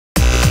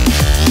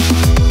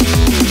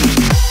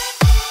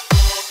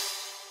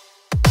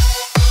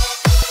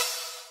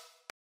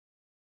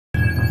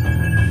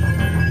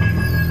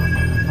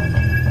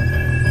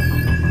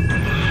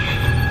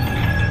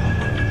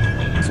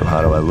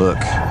look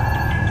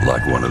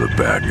like one of the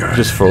bad guys.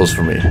 Just froze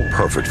for me.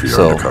 Perfect for your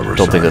So undercover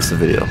don't think assignment. that's the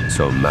video.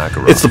 So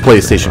Makarov. It's the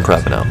PlayStation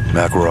crapping out.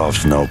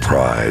 Makarov's no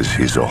prize.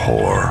 He's a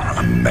whore,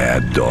 a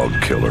mad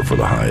dog killer for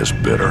the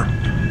highest bidder.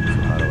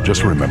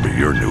 Just remember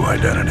your new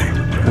identity.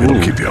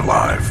 It'll keep you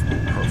alive.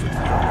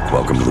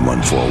 Welcome to the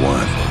 141.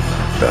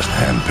 Best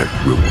hand-picked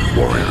group of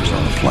warriors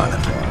on the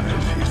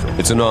planet.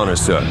 It's an honor,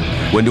 sir.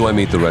 When do I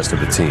meet the rest of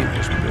the team?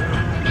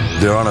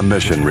 They're on a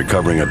mission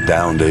recovering a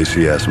downed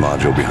ACS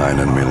module behind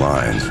enemy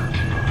lines.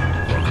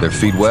 Their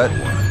feet wet?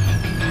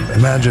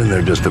 Imagine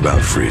they're just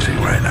about freezing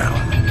right now.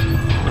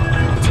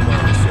 It's an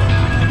honor, sir.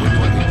 When do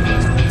I meet the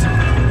rest of the team?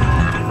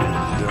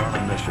 They're on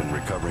a mission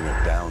recovering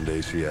a downed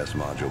ACS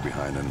module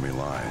behind enemy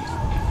lines.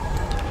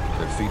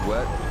 Their feet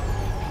wet?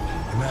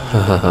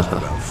 Imagine they're just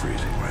about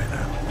freezing right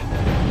now.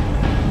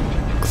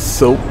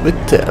 So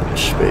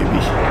McTavish,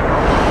 baby.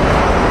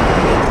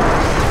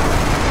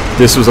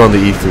 This was on the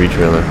E3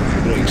 trailer.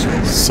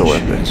 So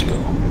epic.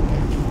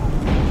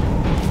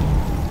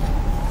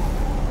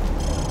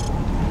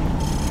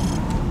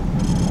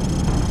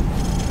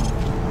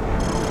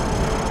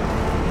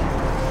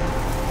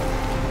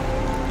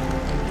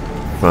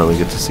 Finally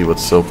get to see what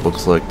soap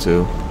looks like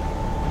too.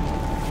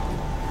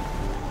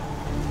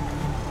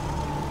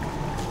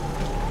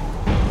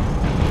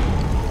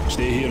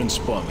 Stay here and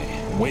spot me.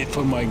 Wait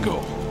for my go.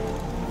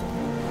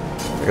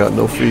 I got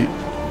no feet.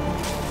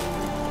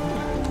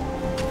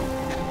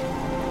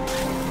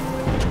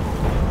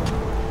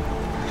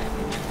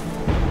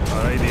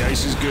 Alright, the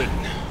ice is good.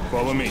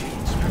 Follow me.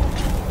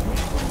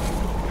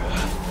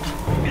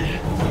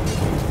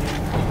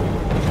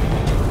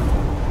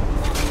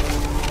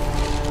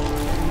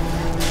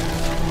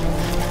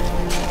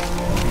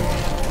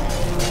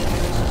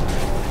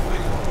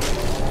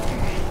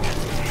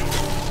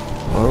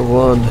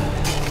 R1.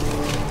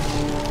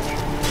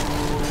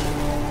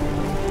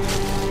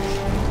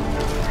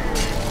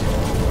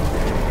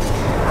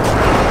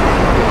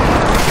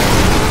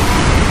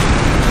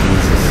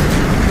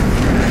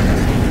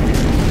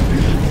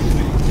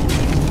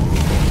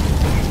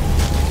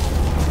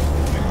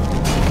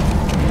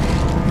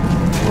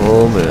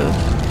 Oh man.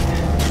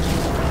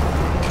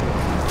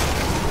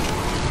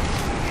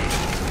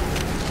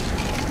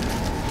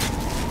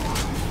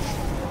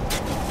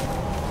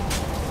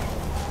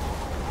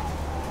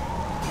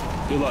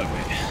 Good luck,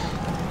 mate.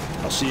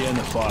 I'll see you on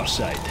the far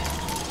side.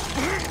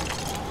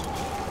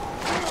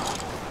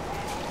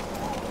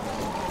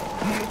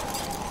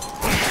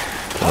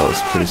 That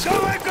was pretty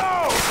scary.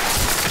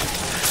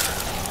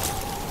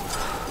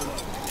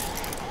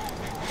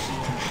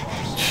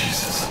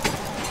 Jesus.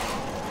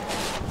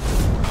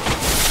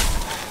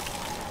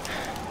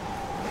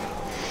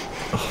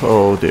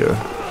 Oh dear.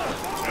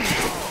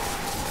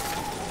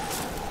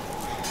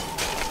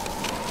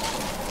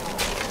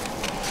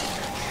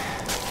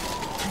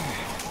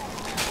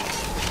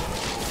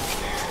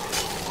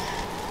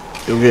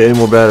 You'll get any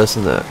more badass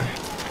than that.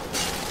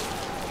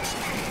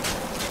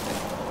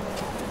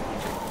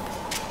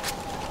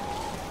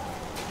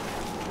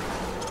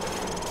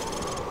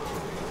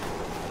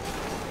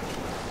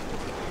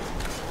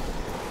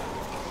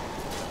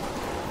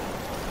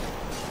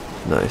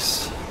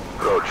 Nice.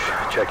 Roach,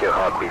 check your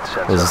heartbeat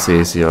sensor. Was this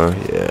the ACR?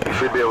 You Yeah.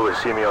 should be able to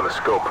see me on the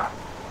scope.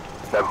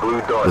 That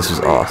blue dot This is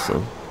is me.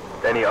 awesome.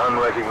 Any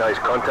unrecognized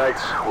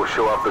contacts will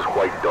show up as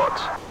white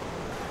dots.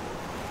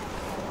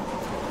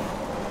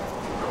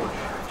 Roach,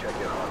 check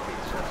your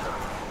heartbeat sensor.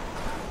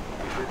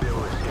 You should be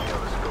able to see me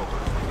on the scope.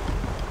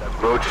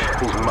 Roach,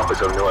 these Muppets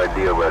have no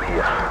idea we're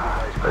here.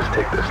 Let's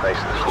take this nice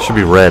and slow. Should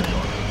be red.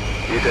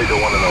 You take the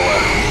one on the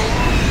left.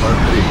 On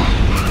three.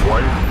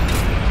 One.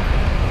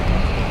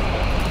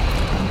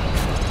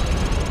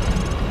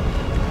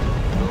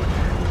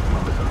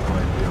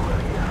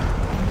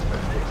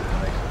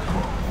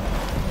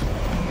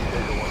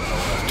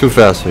 Too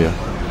fast for you.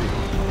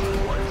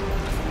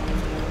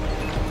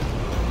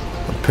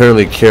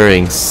 Apparently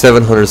carrying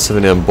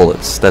 779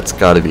 bullets. That's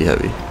gotta be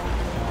heavy.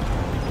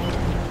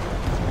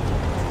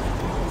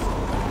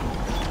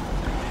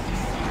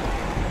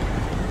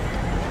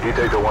 You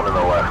take the one on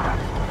the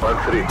left. On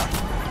three.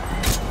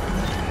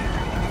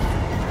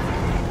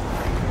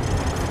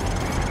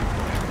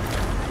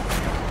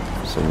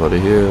 Somebody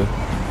here.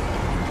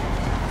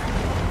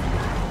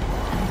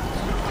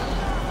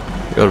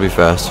 You gotta be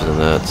faster than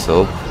that,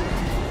 so.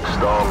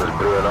 Storm is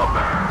brewing up.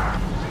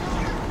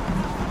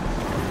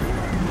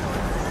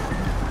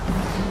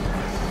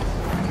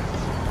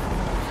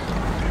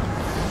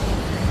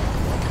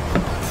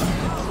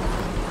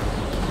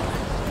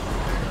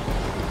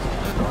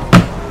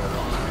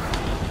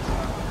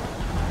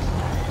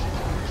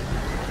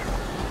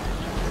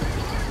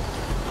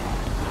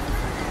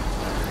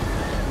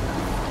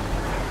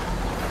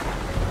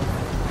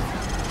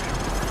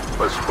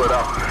 Let's split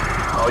up.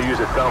 I'll use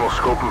a thermal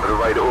scope and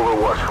provide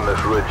overwatch from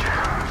this ridge.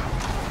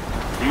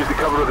 Use the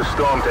cover of the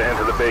storm to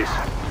enter the base.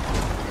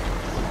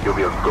 You'll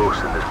be a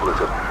ghost in this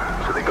blizzard,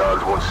 so the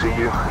guards won't see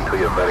you until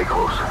you're very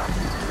close.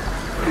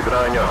 Keep an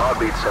eye on your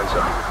heartbeat sensor.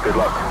 Good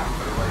luck.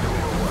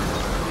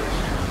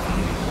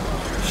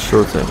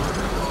 Sure thing.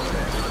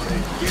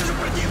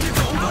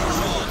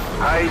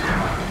 Hide.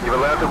 You've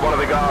alerted one of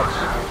the guards.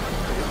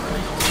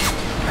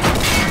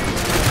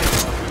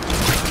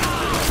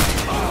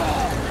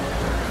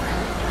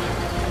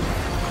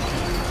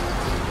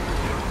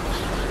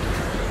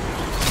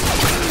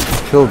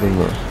 Killed him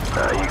though.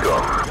 You go.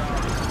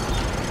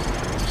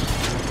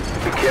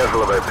 Be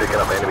careful about picking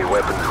up enemy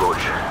weapons,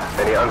 Roach.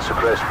 Any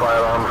unsuppressed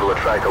firearms will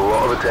attract a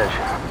lot of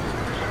attention.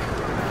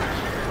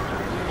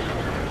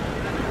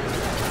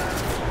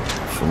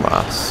 From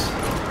us.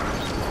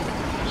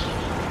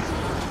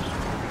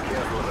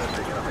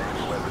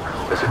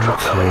 There's a truck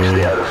coming,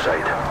 stay out of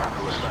sight.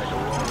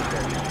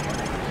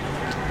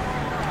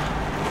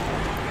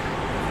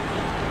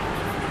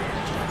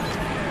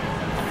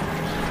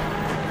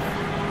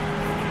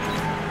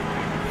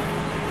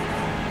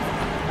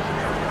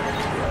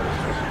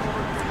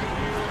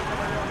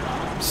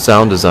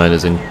 Sound design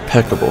is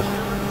impeccable.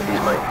 He's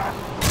mine.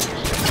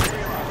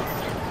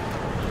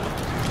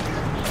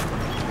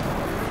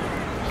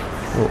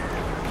 Oh.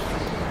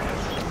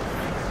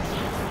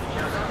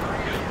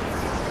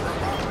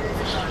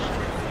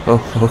 Oh,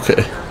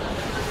 okay.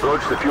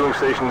 Roach, the fueling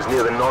station's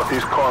near the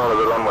northeast corner of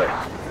the runway.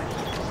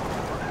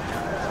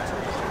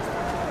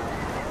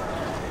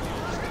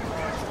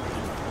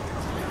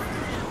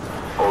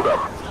 Hold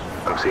up.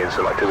 I'm seeing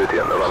some activity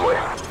on the runway.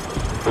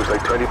 Looks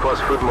like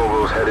 20+ foot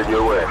mobiles headed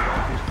your way.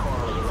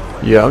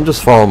 Yeah, I'm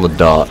just following the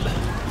dot.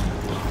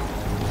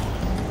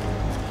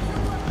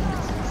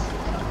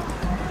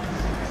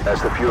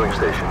 That's the fueling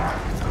station.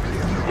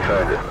 You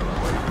found it.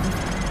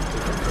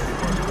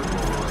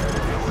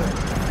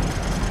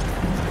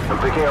 I'm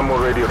picking up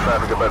more radio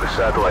traffic about the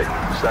satellite.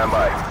 Stand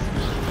by.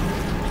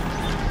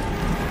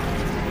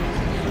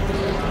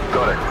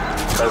 Got it.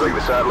 Sounds like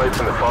the satellite's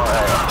in the far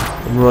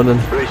hangar. I'm running.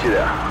 Brace you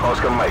there.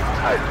 Oscar Mike.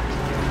 Hide.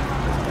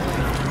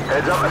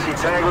 Heads up, I see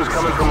tangos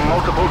coming from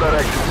multiple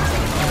directions.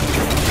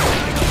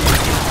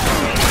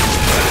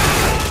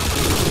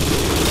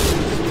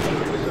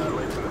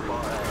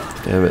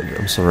 Damn it,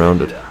 I'm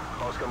surrounded.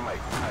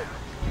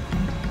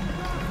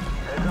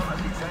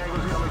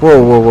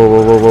 Whoa, whoa, whoa,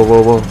 whoa, whoa, whoa,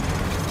 whoa, whoa.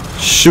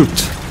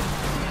 Shoot!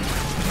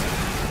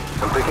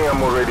 I'm picking up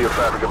more radio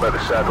traffic about the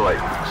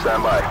satellite.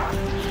 Stand by.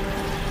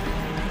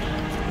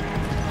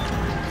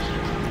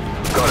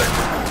 Got it.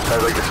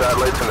 Sounds like the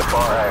satellite's in the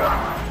far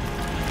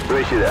hangar.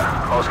 Brace you there.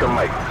 Oscar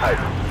Mike. Hide.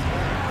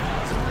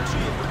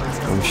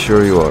 I'm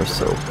sure you are,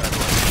 so.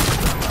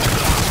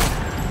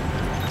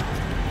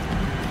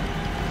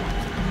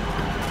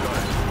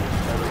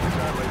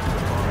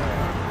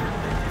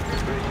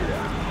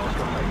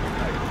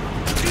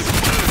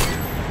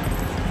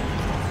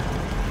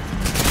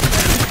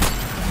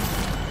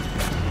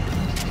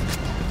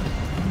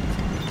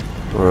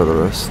 Where are the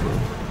rest of them?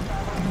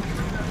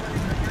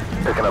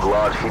 Picking up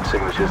large heat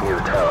signatures near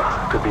the tower.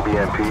 Could be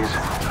BMPs.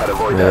 I'd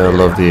avoid that. Yeah, I area.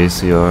 love the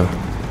ACR.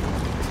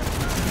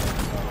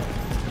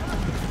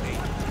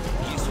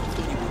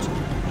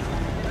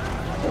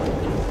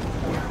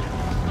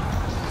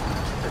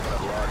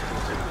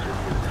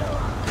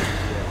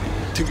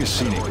 Took a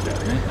scenic route,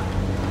 eh?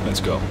 Let's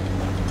go.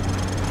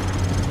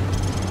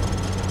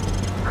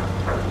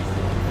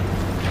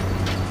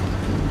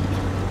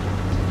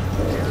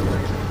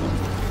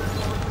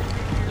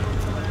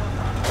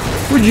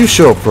 Where'd you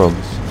show up from?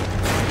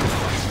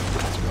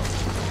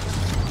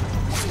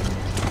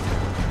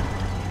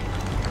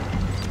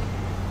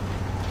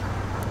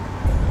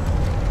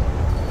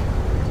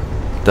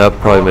 That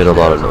probably made a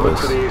lot of Look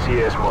for the noise.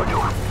 ACS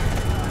module.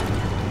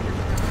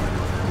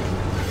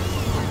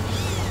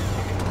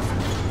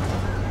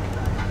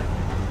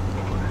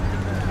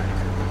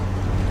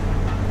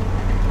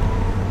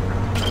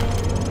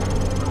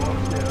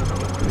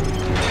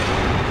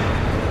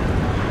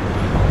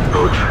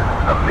 Roach,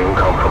 I'm being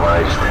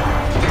compromised.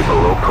 Keep a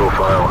low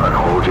profile and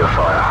hold your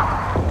fire.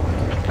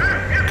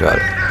 Got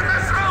it.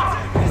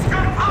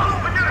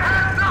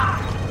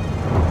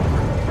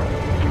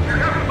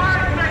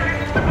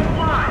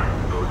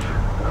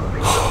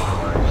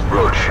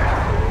 Roach,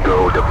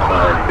 go to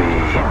plan B.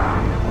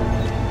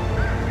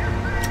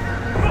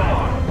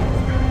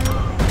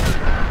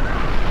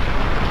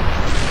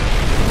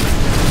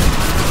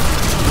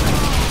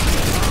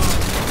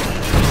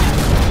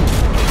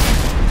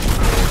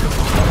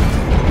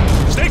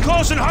 Stay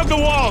close and hug the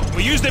wall.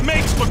 We use the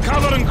MiGs for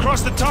cover and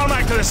cross the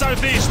tarmac to the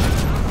southeast.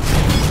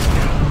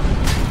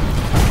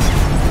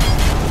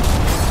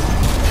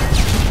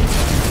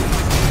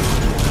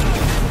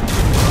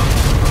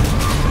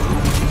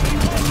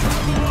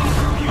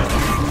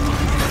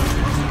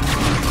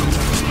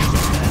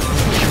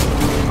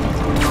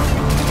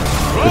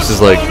 This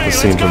is like the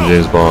scene from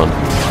James Bond.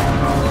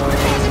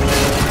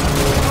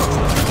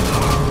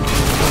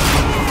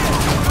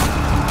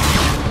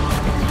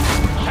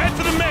 Head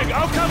for the MiG.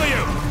 I'll cover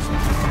you.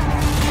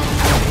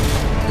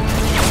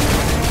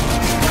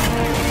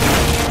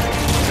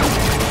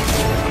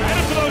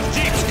 Headed for those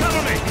jeeps.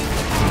 Cover me.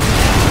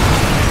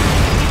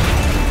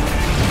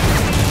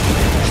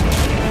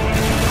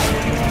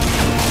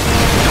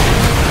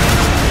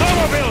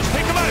 Snowmobiles.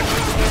 Take them out.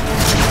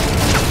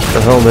 What the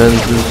hell, man?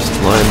 You're just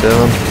lying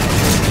down.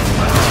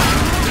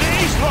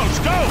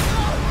 Let's go!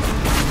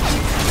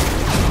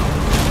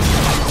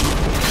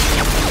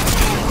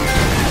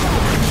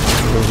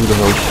 Who the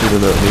hell's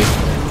shooting at me?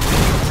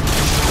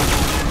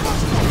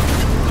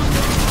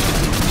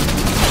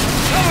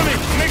 Cover me!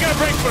 I'm making a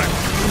break for it!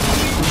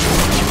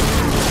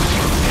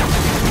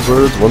 Two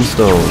birds, one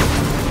stone.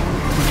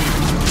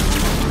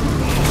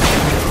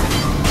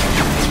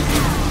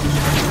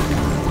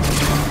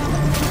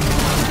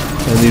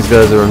 And these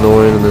guys are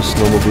annoying in this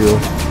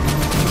snowmobile.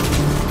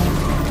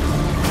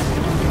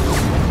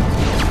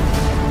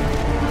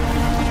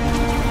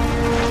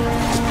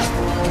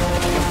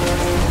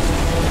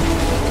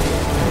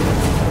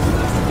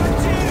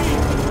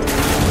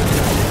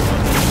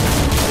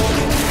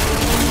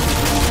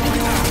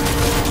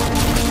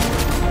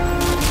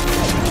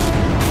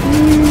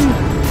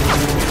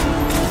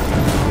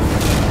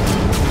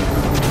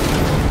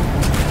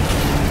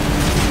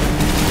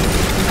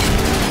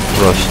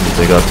 Russians,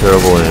 they got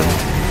terrible aim.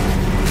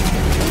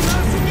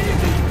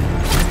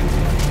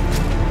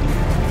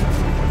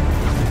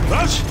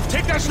 Welch,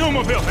 take that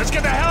snowmobile. Let's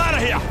get the hell out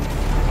of here.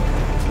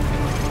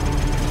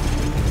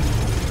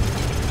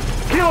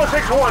 Kilo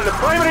 6-1, the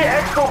primary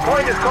expo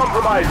point is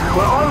compromised.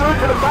 We're en route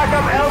to the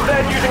backup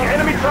LZ using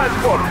enemy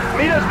transport.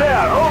 Meet us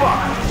there, over.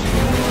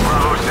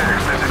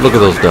 Look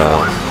at those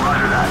dials.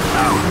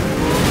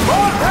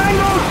 More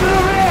tangos to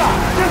the rear!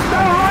 Just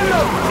outrun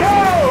them! Go,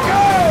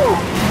 go!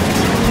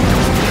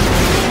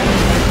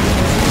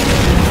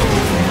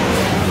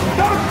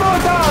 Don't slow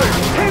down!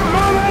 Keep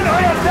moving or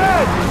you're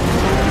dead!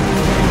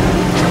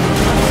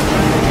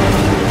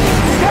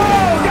 Go,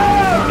 go,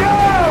 go!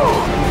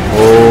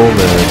 Oh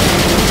man.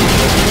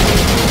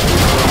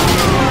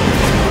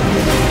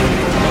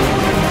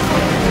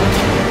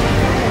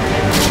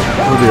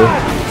 Oh dear.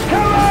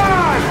 Come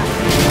on!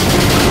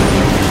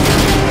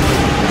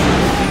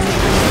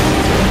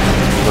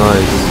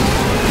 Nice.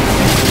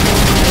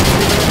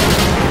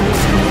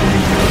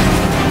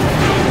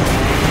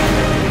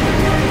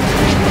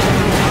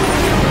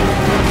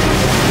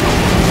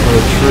 On a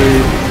tree.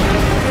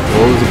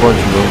 Oh, there's a bunch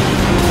of them.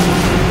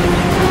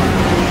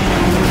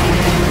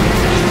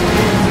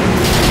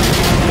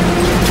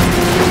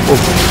 Oh.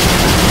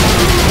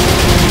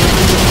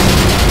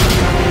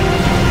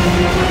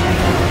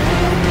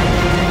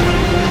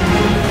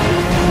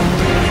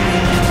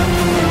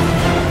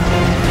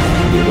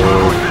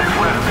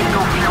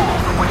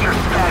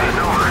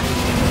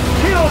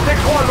 Kilo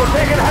 6-1, we're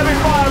taking heavy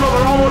fire, but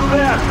we're almost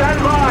there. Stand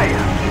by.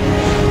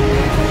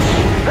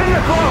 Hit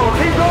the throttle,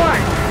 keep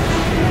going.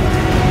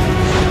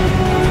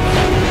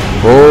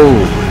 Oh.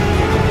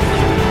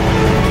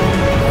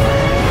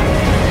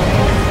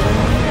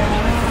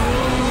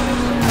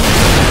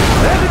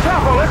 There's the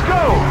chopper, let's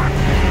go.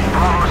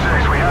 Bravo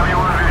 6, we have you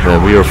on visual.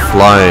 Man, we are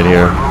flying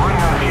here.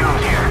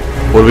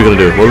 What are we gonna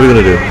do? What are we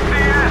gonna do?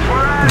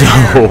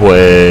 No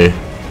way.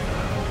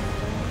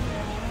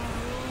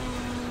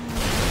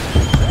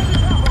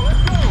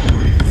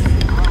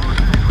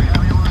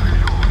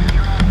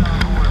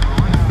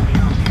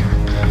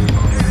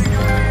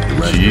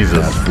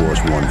 Jesus. Task Force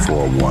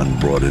 141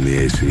 brought in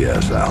the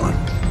ACS, Alan.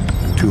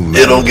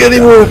 It don't get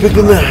any more epic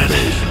than that.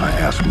 I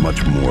ask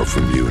much more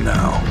from you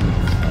now.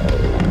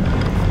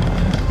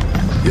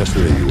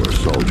 Yesterday you were a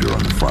soldier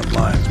on the front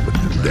lines, but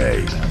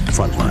today,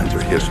 front lines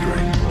are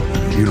history.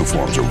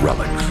 Uniforms are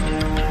relics.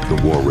 The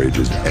war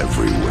rages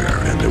everywhere,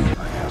 and